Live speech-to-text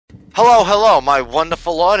Hello, hello, my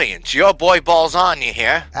wonderful audience. Your boy BALSAGNE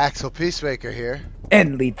here, Axel Peacemaker here.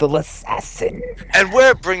 And Lethal Assassin. and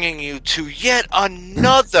we're bringing you to yet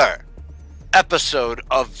another episode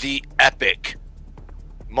of the epic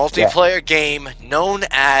multiplayer game known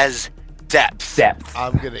as Depth.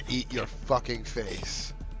 I'm gonna eat your fucking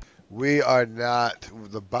face. We are not.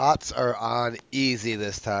 The bots are on easy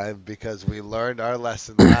this time because we learned our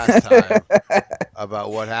lesson last time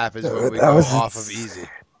about what happens when we go off of easy.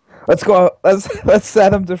 Let's go. Let's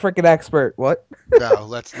set him to freaking expert. What? No,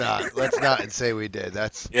 let's not. Let's not and say we did.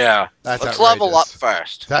 That's Let's outrageous. level up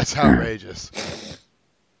first. That's outrageous.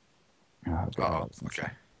 Oh,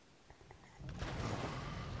 okay.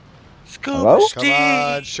 Scuba Hello? Steve. Come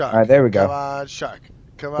on, shark. All right, there we go. Come on, shark.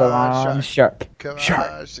 Come Come on, on, shark. shark. Come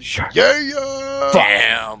Shark. on, Shark. Yeah.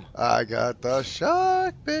 Damn. I got the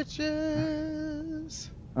shark, bitches.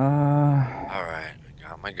 Alright, I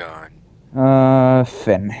got my gun.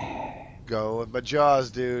 Finn. Go with my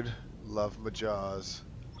jaws, dude. Love my jaws.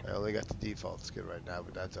 I only got the default skin right now,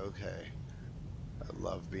 but that's okay. I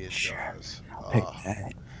love being Sure. jaws. Pick Oh,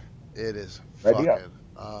 that. it is Ready up. fucking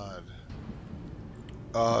on.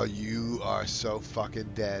 Oh, you are so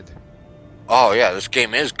fucking dead. Oh yeah, this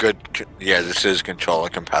game is good. Yeah, this is controller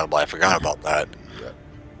compatible. I forgot about that.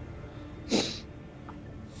 Yep.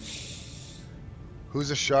 Who's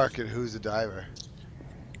a shark and who's a diver?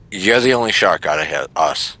 You're the only shark out of here,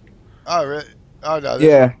 us. Oh, really? Oh, no.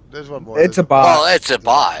 There's one more. It's a There's bot. Well, it's a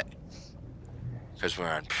bot. Because we're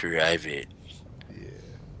on private. Yeah.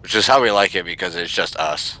 Which is how we like it, because it's just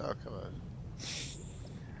us. Oh, come on.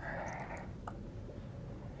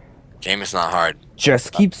 Game is not hard.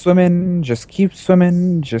 Just keep swimming. Just keep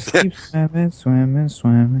swimming. Just keep swimming, swimming,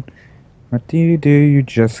 swimming. What do? You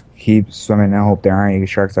just keep swimming. I hope there aren't any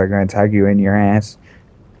sharks that are going to tag you in your ass.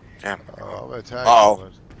 Oh, I'm gonna tag Uh-oh.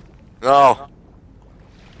 someone. No.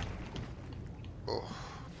 Oh.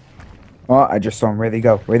 Oh, I just saw him. Where'd he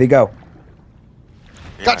go? Where'd he go?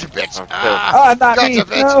 Gotcha, bitch. Okay. Ah, not gotcha, me.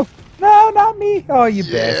 bitch. No, no, not me. Oh, you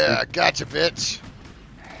Yeah, bastard. gotcha, bitch.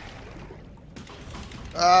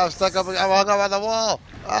 Oh, I'm stuck up. I'm hung up on the wall.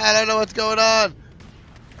 I don't know what's going on.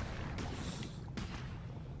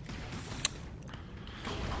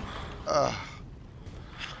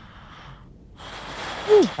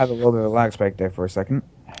 Had a little bit of lag spike there for a second.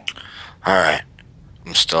 Alright.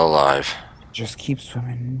 I'm still alive. Just keep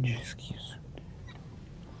swimming. Just keep swimming.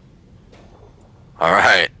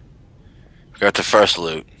 Alright. Got the first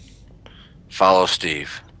loot. Follow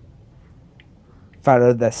Steve.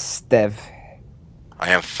 Follow the stev. I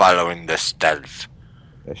am following the stealth.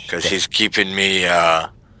 Because he's keeping me,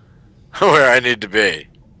 where I need to be.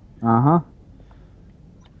 Uh-huh.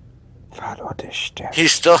 Follow the stev. He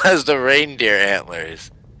still has the reindeer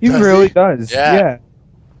antlers. He Does really he? does. Yeah. Yeah.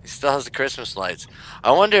 He still has the Christmas lights.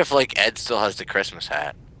 I wonder if, like, Ed still has the Christmas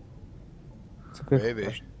hat. It's a good Maybe.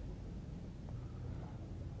 question.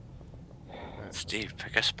 Steve,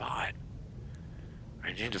 pick a spot.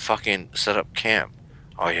 I need to fucking set up camp.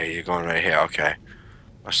 Oh yeah, you're going right here. Okay.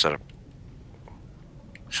 I'll set up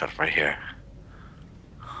right here.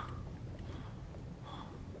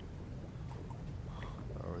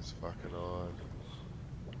 Oh, it's fucking on.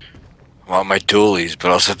 I want my dualies, but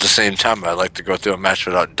also at the same time, I'd like to go through a match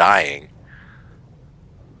without dying.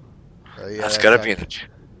 Yeah, That's gotta be in the...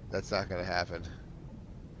 That's not gonna happen.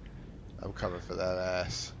 I'm coming for that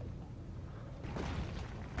ass.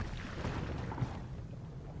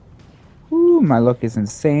 Ooh, my luck is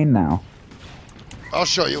insane now. I'll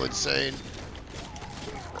show you insane.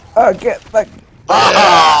 Oh, get back.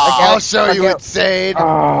 I'll show you insane.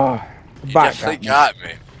 Oh, You bot definitely got got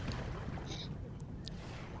me. me.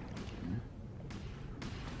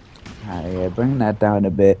 Alright, bring that down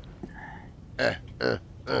a bit.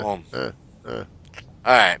 Boom.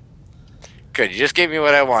 Alright. Good, you just gave me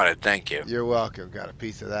what I wanted. Thank you. You're welcome. Got a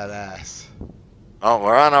piece of that ass. Oh,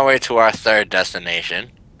 we're on our way to our third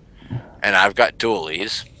destination. And I've got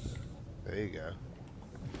dualies. There you go.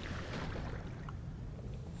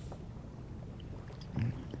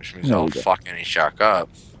 Which means I'll fuck any shark up.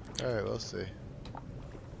 Alright, we'll see.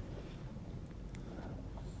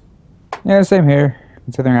 Yeah, same here.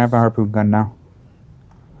 Considering I have a harpoon gun now.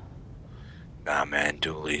 Nah, man,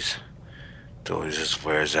 dualies. Dualies is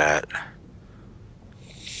where it's at.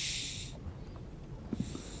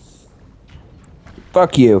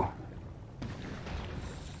 Fuck you.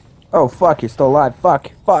 Oh, fuck, you're still alive.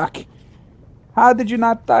 Fuck. Fuck. How did you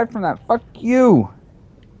not die from that? Fuck you.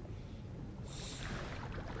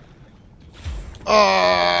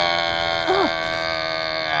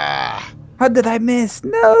 How did I miss?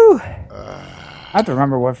 No. I have to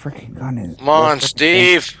remember what freaking gun is. Come on,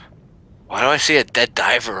 Steve. Why do I see a dead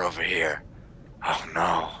diver over here? Oh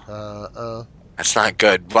no. That's not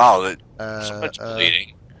good. Wow, someone's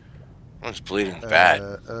bleeding. Someone's bleeding bad.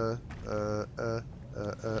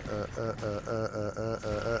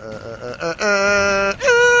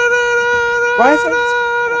 Why is it?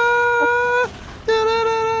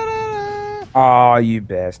 Oh, you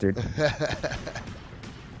bastard!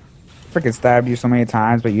 Freaking stabbed you so many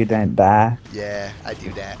times, but you didn't die. Yeah, I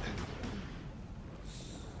do that.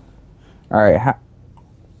 All right,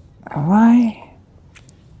 why?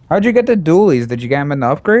 How'd you get the dualies? Did you get them in the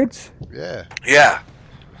upgrades? Yeah. Yeah.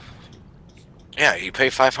 Yeah, you pay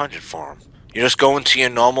 500 for them. You just go into your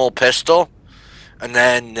normal pistol, and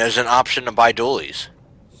then there's an option to buy dualies.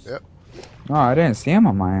 Yep. Oh, I didn't see them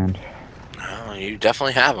on my end. No, you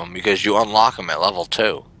definitely have them because you unlock them at level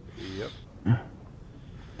 2. Yep.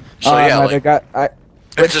 So yeah, no, like, they got.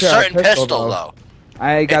 it's a which, certain pistol though.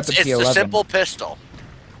 I got It's the P11. the simple pistol.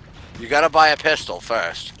 You gotta buy a pistol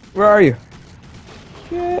first. Where are you?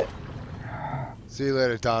 Shit. See you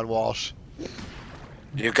later, Don Walsh.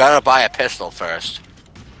 You gotta buy a pistol first.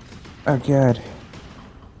 Oh god.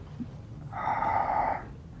 I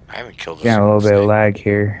haven't killed this. Getting a little bit of lag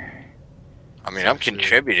here. I mean, I'm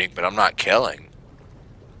contributing, but I'm not killing.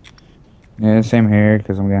 Yeah, same here,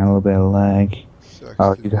 because I'm getting a little bit of lag. Sucks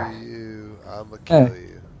Oh, to you be got. you. I'ma kill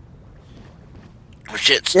you. Oh,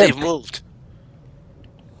 shit, Steve moved.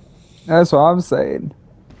 That's what I'm saying.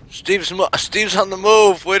 Steve's on the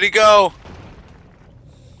move. Where'd he go?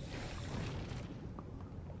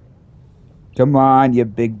 Come on, you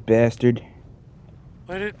big bastard.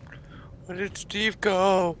 Where did Steve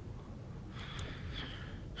go?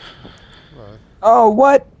 Come on. Oh,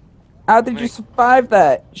 what? How did you survive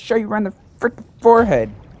that? Show you around the freaking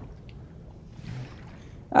forehead.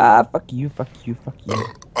 Ah, fuck you, fuck you, fuck you.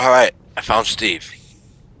 Alright, I found Steve.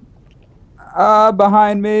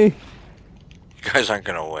 Behind me. You guys aren't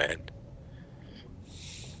gonna win.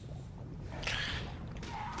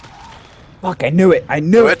 Fuck, I knew it. I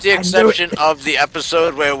knew it. With the exception of the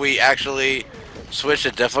episode where we actually switched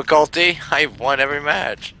the difficulty, I've won every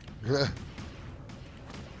match.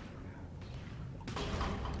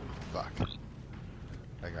 Fuck.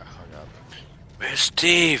 I got hung up. Where's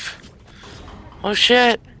Steve? Oh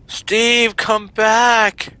shit! Steve, come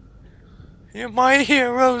back! You're my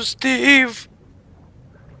hero, Steve!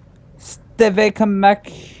 Steve, come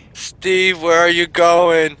back. Steve, where are you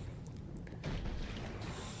going?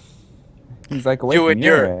 He's like, away You from and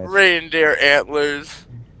your your ass. reindeer antlers.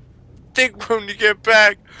 Think when you get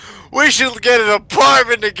back, we should get an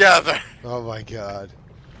apartment together! Oh my god.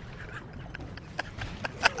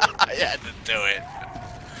 I had to do it.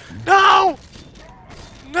 No!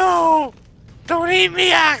 No! Don't eat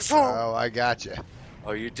me, Axel! Oh, I got you.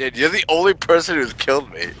 Oh, you did? You're the only person who's killed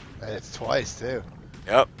me. And it's twice too.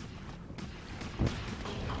 Yep.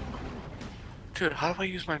 Dude, how do I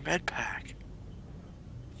use my med pack?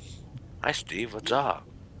 Hi, Steve. What's up?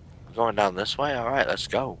 We're going down this way? Alright, let's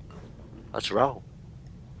go. Let's roll.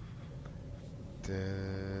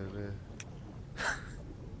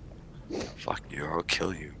 Fuck you, or I'll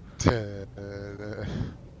kill you.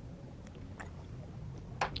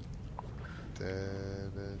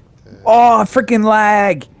 Oh, freaking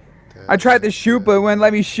lag. I tried to shoot, but it wouldn't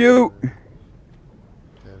let me shoot.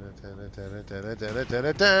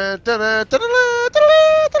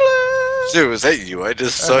 Dude, was that you? I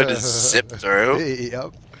just saw it just zip through.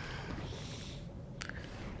 Yep.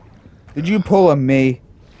 Did you pull a me?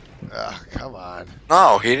 Oh, come on.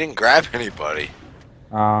 No, he didn't grab anybody.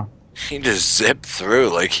 Uh, He just zipped through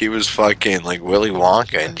like he was fucking like Willy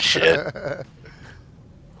Wonka and shit.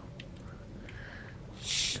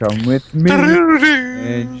 come with me,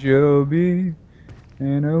 and you'll be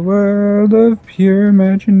in a world of pure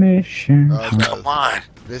imagination. Oh, no, Come on.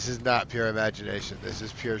 this is not pure imagination. This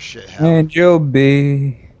is pure shit hell. And you'll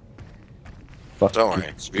be. Fuck Don't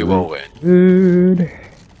worry, we will win. Dude.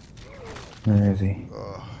 Where is he?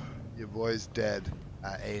 Oh, your boy's dead.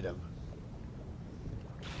 I ate him.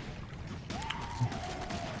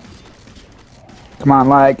 Come on,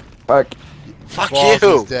 like, fuck. Fuck Balls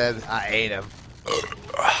you. is dead. I ate him.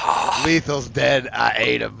 Lethal's dead. I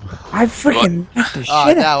ate him. I freaking knocked the Oh,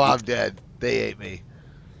 shit now out I'm dead. They ate me.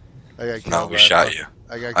 I got killed. No, we by shot fuck- you.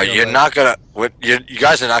 I got killed. You're by- not gonna. You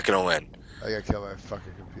guys are not gonna win. I got killed by a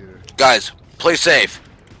fucking computer. Guys, play safe.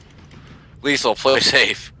 Lethal, play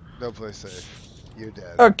safe. No place safe. You're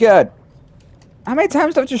dead. Oh, God. How many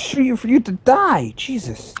times do I have to shoot you for you to die?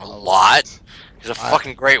 Jesus. A lot. He's a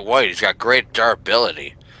fucking great white. He's got great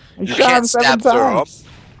durability. I You shot can't him 7 stab through him. times.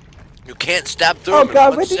 You can't stab through Oh, him in God,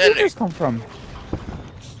 one where did you sitting. just come from?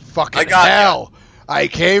 Fucking I got hell. I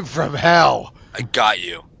came from hell. I got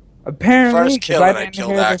you. Apparently, First because kill I that I didn't killed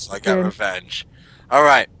hear the Axel, I got fucking. revenge.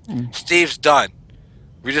 Alright, Hmm. Steve's done.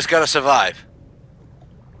 We just gotta survive.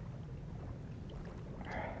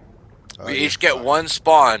 Oh, We you're each get fucked. one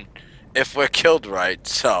spawn if we're killed right,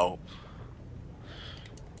 so.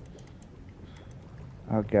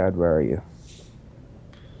 Oh God, where are you?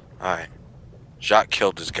 Alright. Jacques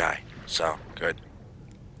killed this guy, so good.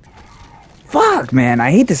 Fuck, man,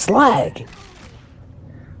 I hate this lag.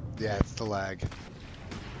 Yeah, it's the lag.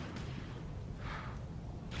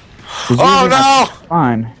 'Cause Oh usually I'm no!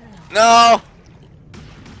 fine. No!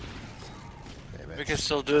 Damn We it. can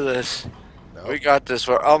still do this. Nope. We got this.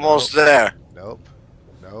 We're almost there. Nope.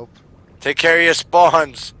 Nope. Take care of your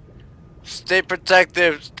spawns. Stay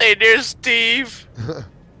protective. Stay near Steve.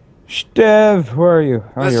 Steve, where are you?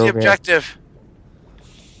 Oh, That's you're the over here. objective.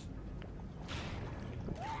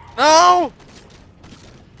 No!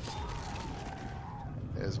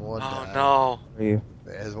 There's one Oh down. no. Where are you?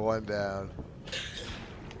 There's one down.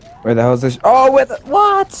 Where the hell is this? Oh, with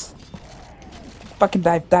what? Fucking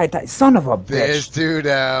die, son of a There's bitch! two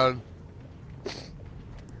down.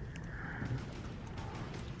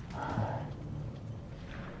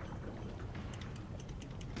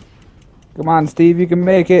 Come on, Steve, you can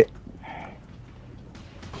make it.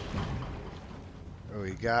 Oh,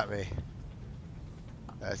 he got me.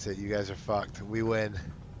 That's it. You guys are fucked. We win.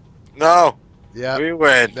 No. Yep. We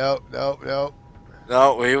win. Nope. Nope. Nope.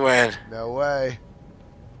 No, we win. No way.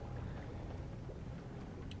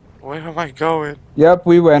 Where am I going? Yep,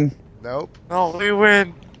 we win. Nope. No, we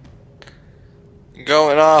win. I'm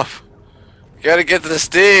going off. Gotta get to the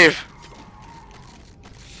Steve.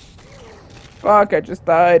 Fuck, I just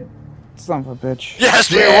died. Son of a bitch.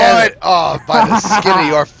 Yes, we Damn won. it. Oh, by the skin of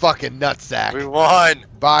your fucking nutsack. We won.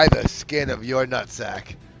 By the skin of your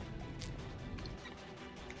nutsack.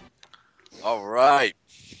 All right.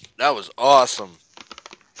 That was awesome.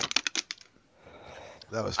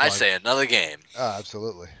 That was fun. I say another game. Oh,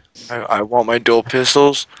 absolutely. I want my dual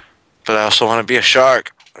pistols, but I also want to be a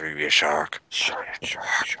shark. Let me be a shark.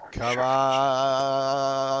 Come on,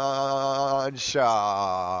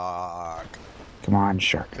 shark. Come on,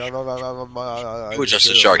 shark. Come on. You were just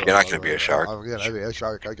a shark. You're not gonna be a shark. I'm gonna be a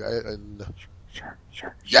shark again. Shark.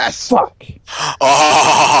 Yes. Fuck.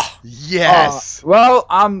 Oh! Yes. Well,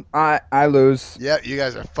 I lose. Yep, you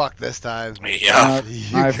guys are fucked this time. Yeah.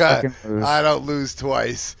 You I got. fucking lose. I don't lose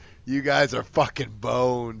twice. You guys are fucking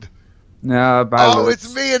boned. No, but I Oh, lose.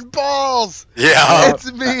 it's me and balls. Yeah.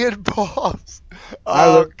 It's me and balls. I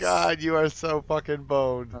Oh lose. God, you are so fucking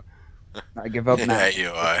boned. I give up now. Yeah, you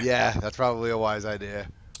are. Yeah, that's probably a wise idea.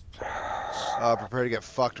 Prepare to get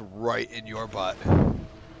fucked right in your butt.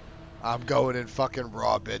 I'm going in fucking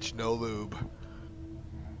raw, bitch. No lube.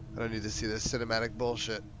 I don't need to see this cinematic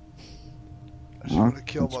bullshit. I just want to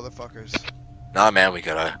kill motherfuckers. Nah, man, we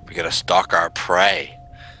gotta stalk our prey.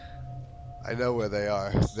 I know where they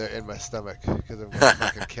are. They're in my stomach because I'm gonna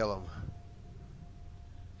fucking kill them.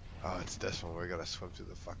 Oh, it's this one. We're gonna swim through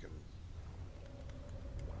the fucking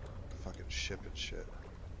ship and shit.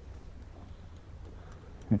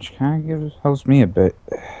 Which kind of helps me a bit.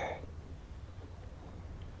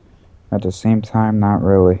 At the same time, not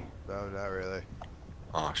really. No, not really.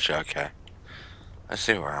 Oh, shit, okay. I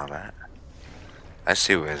see where I'm at. I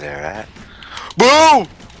see where they're at. Boom!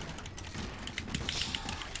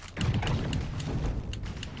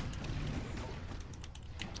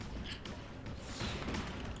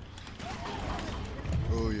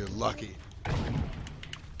 Oh, you're lucky.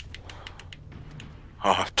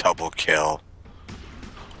 Oh, double kill.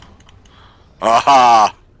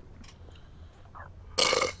 Aha!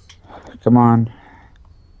 Come on.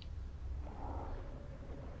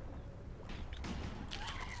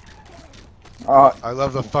 I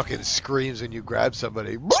love the fucking screams when you grab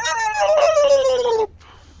somebody.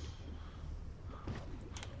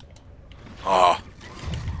 Oh.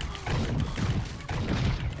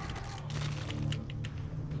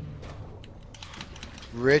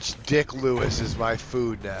 Rich Dick Lewis is my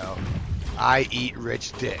food now. I eat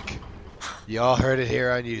rich dick. Y'all heard it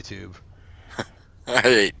here on YouTube. I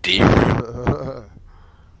ate deep.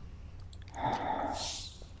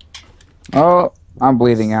 Oh, I'm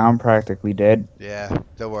bleeding out. I'm practically dead. Yeah,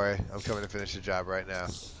 don't worry. I'm coming to finish the job right now.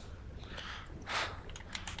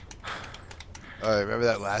 Alright, remember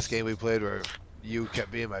that last game we played where you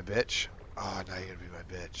kept being my bitch? Oh, now you're gonna be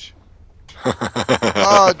my bitch.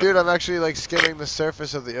 Oh, dude, I'm actually like skimming the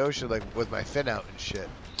surface of the ocean like with my fin out and shit.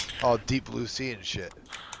 All deep blue sea and shit.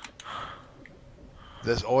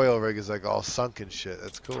 This oil rig is like all sunk and shit.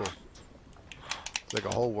 That's cool. It's like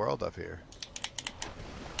a whole world up here.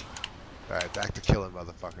 Alright, back to killing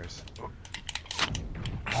motherfuckers.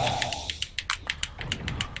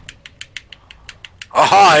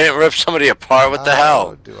 I didn't rip somebody apart. What the How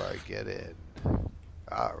hell? do I get in?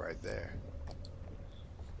 Ah, right there.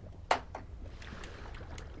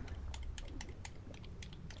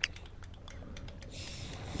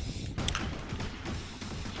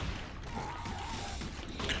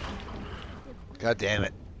 God damn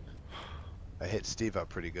it. I hit Steve up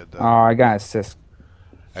pretty good, Oh, though. I got assist.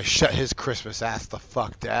 I shut his Christmas ass the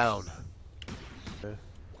fuck down.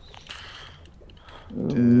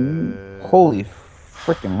 Holy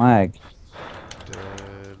freaking lag.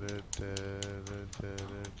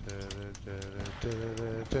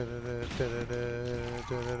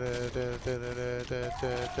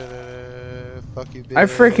 Fuck you, I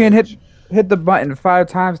freaking bitch. hit the button 5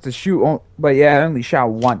 times to shoot, but yeah, I only shot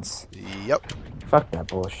once. Yep. Fuck that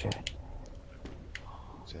bullshit.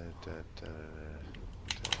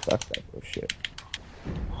 Fuck that bullshit.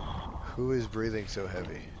 Who is breathing so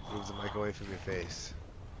heavy? Move the mic away from your face.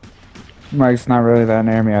 Mike's not really that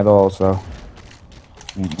near me at all, so.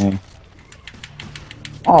 Ain't me.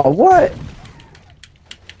 Oh, what?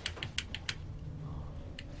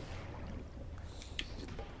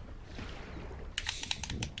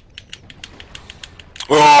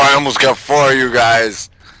 Oh, I almost got 4 of you guys.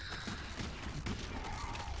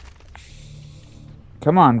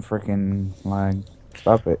 Come on, freaking lag.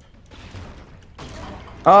 Stop it.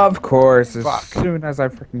 Of course, as Fuck. soon as I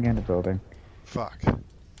freaking get in the building. Fuck.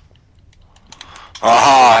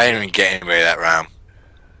 Oh, I didn't even get anybody that round.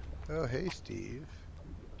 Oh, hey, Steve.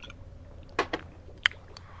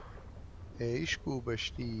 Hey, Scuba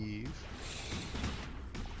Steve.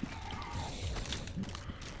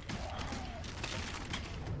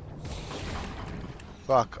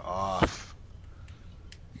 Fuck off.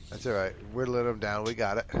 That's alright. Whittling them down. We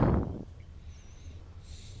got it.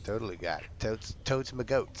 Totally got it. Totes my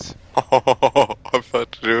goats. Oh, I'm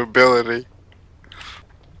about to do ability.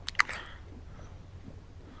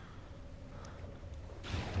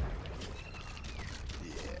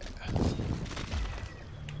 Yeah.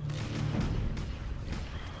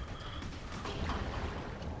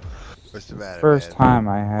 What's the matter, First man? time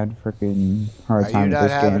I had freaking hard Are you time with not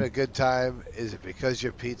this having game. a good time? Is it because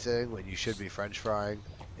you're pizzaing when you should be french frying?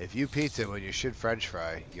 If you pizza when you should french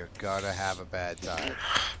fry, you're gonna have a bad time.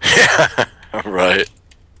 Yeah, right.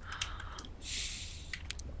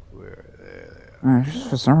 We're there. Just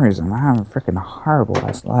for some reason, I'm having freaking horrible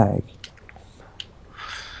ass lag.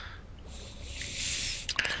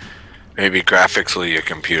 Maybe graphically your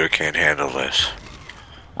computer can't handle this.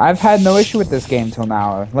 I've had no issue with this game till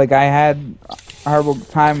now. Like, I had a horrible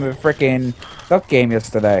time with freaking Duck Game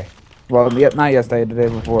yesterday. Well, not yesterday, the day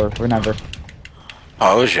before, whenever.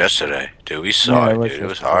 Oh, it was yesterday. Dude, we saw Yeah, it, it was dude. It was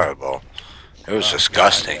yesterday. horrible. It was Oh,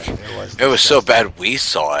 disgusting. God, yeah. It was so disgusting. bad we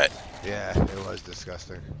saw it. Yeah, it was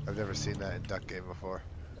disgusting. I've never seen that in Duck Game before.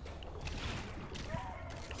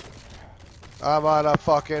 I'm on a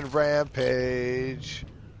fucking rampage.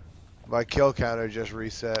 My kill counter just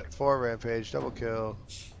reset. 4 rampage, double kill.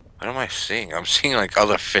 What am I seeing? I'm seeing like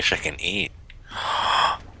other fish I can eat.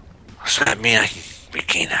 Does that mean I can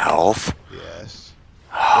regain health? Yes.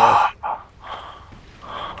 Yeah.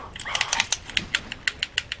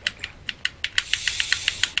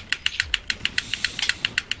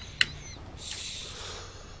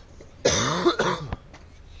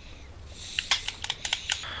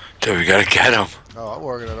 Dude, we gotta get him. Oh, I'm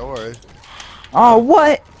working on it, don't worry. Oh,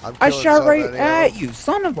 what? I'm I killing shot so right many of at them. you,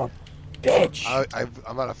 son of a bitch.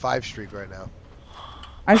 I'm on a 5 streak right now.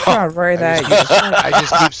 I shot right I at just, you. I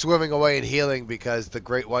just keep swimming away and healing because the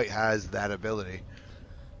Great White has that ability.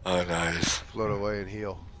 Oh, nice. Float away and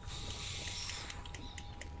heal.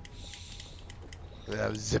 And then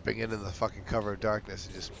I'm zipping into the fucking cover of darkness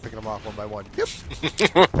and just picking them off one by one. Yep.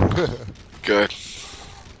 Good.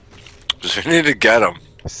 Just we need to get him.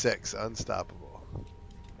 6, unstoppable.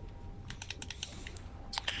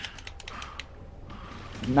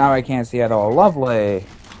 Now I can't see at all. Lovely.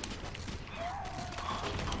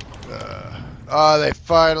 Oh, they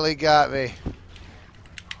finally got me.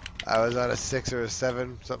 I was on a 6 or a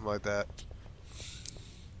 7, something like that.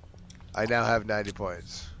 I now have 90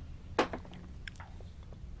 points.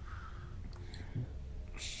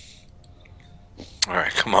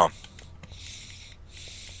 Alright, come on.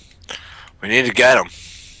 We need to get him.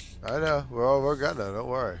 I know. We're gonna. Don't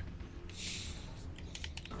worry.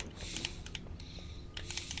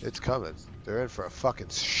 It's coming. They're in for a fucking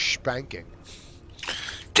spanking.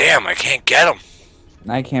 Damn, I can't get him.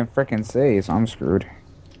 I can't freaking see, so I'm screwed.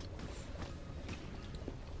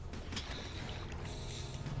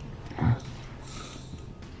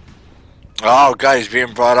 Oh, God, he's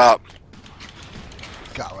being brought up.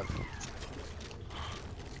 Got one.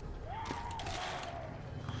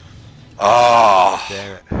 Oh. There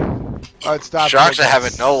Unstoppable. Sharks are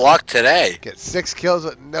having no luck today. Get 6 kills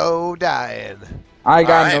with no dying. I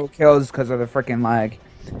got Alright. no kills because of the freaking lag.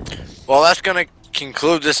 Well, that's gonna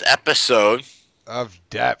conclude this episode. Of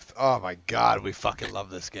depth. Oh my god, we fucking love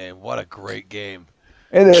this game. What a great game.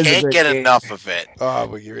 It is a Can't great get game. enough of it. Oh,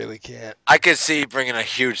 but you really can't. I could see bringing a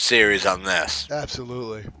huge series on this.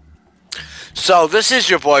 Absolutely. So this is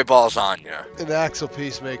your boy Balsagne, An Axel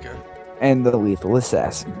Peacemaker. And the Lethal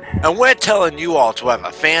Assassin. and we're telling you all to have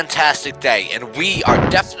a fantastic day, and we are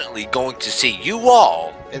definitely going to see you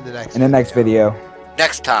all In the next video.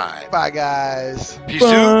 next time. Bye, guys. Peace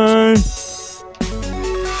out.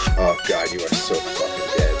 Oh god, you are so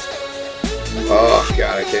fucking dead. Oh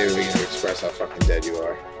god, I can't even begin to express how fucking dead you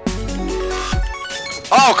are.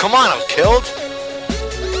 Oh, come on, I was killed?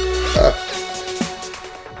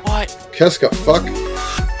 What? Keska, fuck.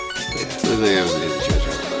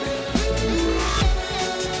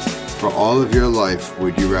 For all of your life,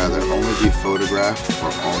 would you rather only be photographed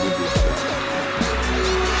or only be filmed?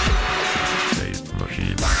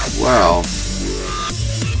 Well,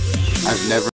 I've never